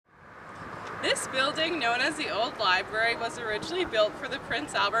This building, known as the Old Library, was originally built for the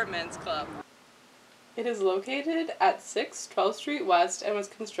Prince Albert Men's Club. It is located at 6 12th Street West and was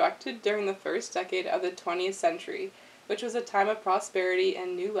constructed during the first decade of the 20th century, which was a time of prosperity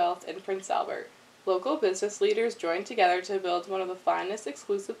and new wealth in Prince Albert. Local business leaders joined together to build one of the finest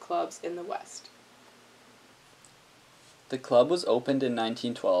exclusive clubs in the West. The club was opened in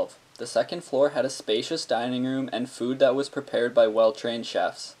 1912. The second floor had a spacious dining room and food that was prepared by well-trained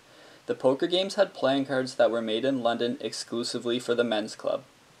chefs. The poker games had playing cards that were made in London exclusively for the men's club.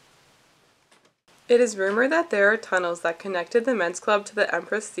 It is rumored that there are tunnels that connected the men's club to the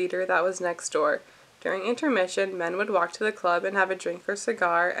Empress Theater that was next door. During intermission, men would walk to the club and have a drink or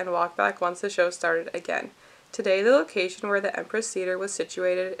cigar and walk back once the show started again. Today, the location where the Empress Theater was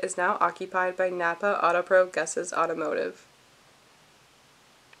situated is now occupied by Napa Autopro Gus's Automotive.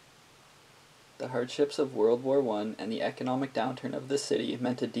 The hardships of World War I and the economic downturn of the city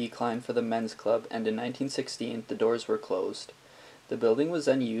meant a decline for the men's club, and in 1916 the doors were closed. The building was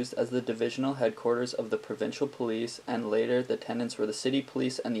then used as the divisional headquarters of the provincial police, and later the tenants were the city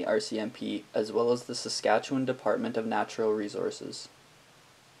police and the RCMP, as well as the Saskatchewan Department of Natural Resources.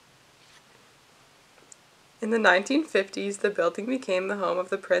 In the 1950s, the building became the home of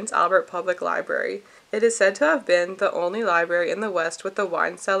the Prince Albert Public Library. It is said to have been the only library in the West with a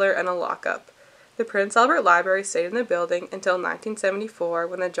wine cellar and a lockup. The Prince Albert Library stayed in the building until 1974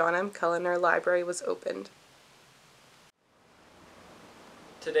 when the John M. Culliner Library was opened.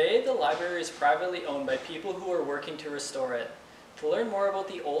 Today, the library is privately owned by people who are working to restore it. To learn more about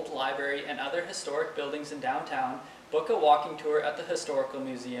the old library and other historic buildings in downtown, book a walking tour at the Historical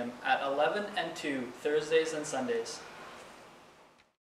Museum at 11 and 2 Thursdays and Sundays.